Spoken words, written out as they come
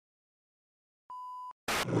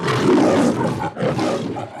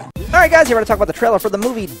All right, guys, here we're going to talk about the trailer for the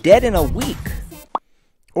movie Dead in a Week.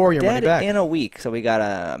 Or your money back. Dead in a Week. So we got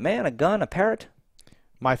a man, a gun, a parrot.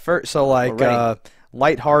 My first, so like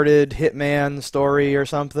lighthearted hitman story or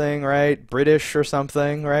something, right? British or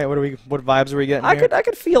something, right? What vibes are we getting here? I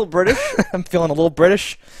could feel British. I'm feeling a little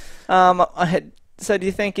British. So do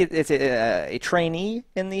you think it's a trainee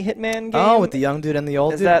in the Hitman game? Oh, with the young dude and the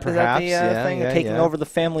old dude, perhaps. Is that the thing? Taking over the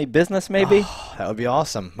family business, maybe? Oh, that would be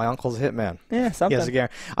awesome. My uncle's a hitman. Yeah, something. He has a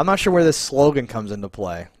guarantee. I'm not sure where this slogan comes into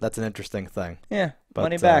play. That's an interesting thing. Yeah, but,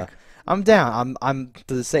 money back. I'm down.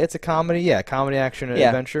 Does it say it's a comedy? Yeah, comedy, action, and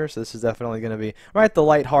adventure. So this is definitely going to be the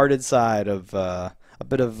lighthearted side of a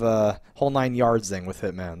bit of whole 9 yards thing with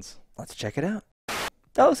hitmans. Let's check it out.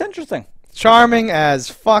 That looks interesting. Charming as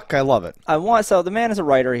fuck. I love it. So the man is a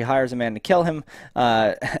writer. He hires a man to kill him,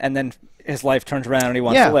 and then his life turns around and he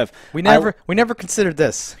wants to live. We never considered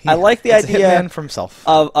this. I like the idea a hitman for himself.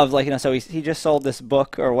 Of like, so he just sold this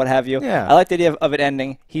book or what have you. Yeah. I like the idea of it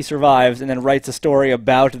ending. He survives and then writes a story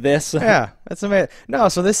about this. Yeah, that's amazing. No,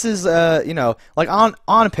 so this is like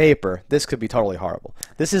on paper, this could be totally horrible.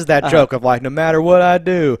 This is that joke of like, no matter what I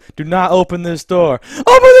do not open this door. Open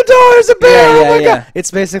the door, there's a bear! Oh my God!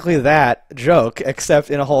 It's basically that joke,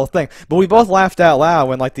 except in a whole thing. But we both laughed out loud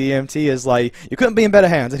when like the EMT is like, you couldn't be in better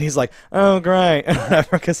hands, and he's like, oh great,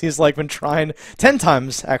 because he's like been trying 10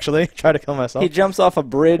 times actually, try to kill myself. He jumps off a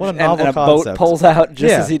bridge What a and novel a concept. boat pulls out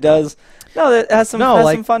just as he does. No, it has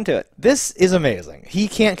some fun to it. This is amazing. He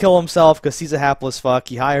can't kill himself because he's a hapless fuck.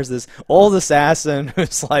 He hires this old assassin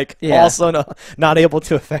who's like also not able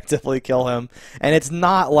to effectively kill him. And it's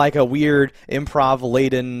not like a weird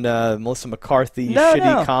improv-laden Melissa McCarthy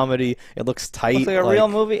shitty comedy. It looks tight. Looks like a real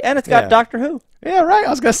movie. And it's got Doctor Who. Yeah, right. I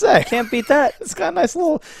was gonna say, can't beat that. It's got a nice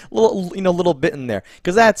little bit in there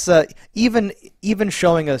because that's even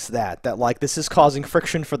showing us that like this is causing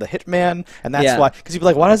friction for the hitman, and that's why. Because you'd be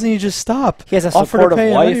like, why doesn't he just stop? He has a supportive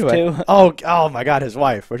wife too. Oh my God, his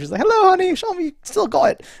wife, where she's like, hello, honey, show me, still got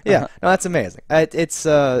it. Yeah, no, that's amazing. This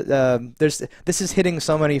is hitting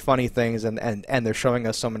so many funny things, and they're showing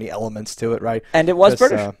us so many elements to it, right? And it was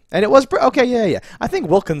British. And it was okay, yeah. I think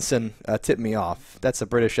Wilkinson tipped me off. That's a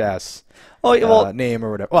British ass. Name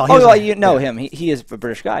or whatever. Well, you know him. He is a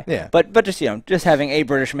British guy. Yeah. But just having a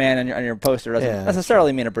British man on your poster doesn't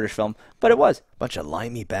necessarily mean a British film. But it was. Bunch of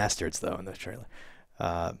limey bastards though in the trailer.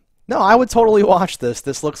 No, I would totally watch this.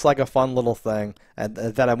 This looks like a fun little thing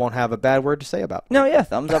that I won't have a bad word to say about. No, yeah,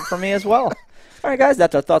 thumbs up for me as well. All right, guys,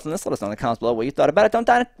 that's our thoughts on this. Let us know in the comments below what you thought about it. Don't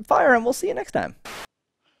die in fire, and we'll see you next time.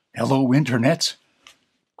 Hello, internets.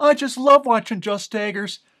 I just love watching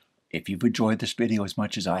JustDaggers. If you've enjoyed this video as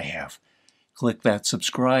much as I have, click that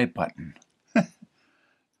subscribe button.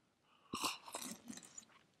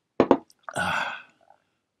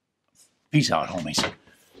 Peace out, homies.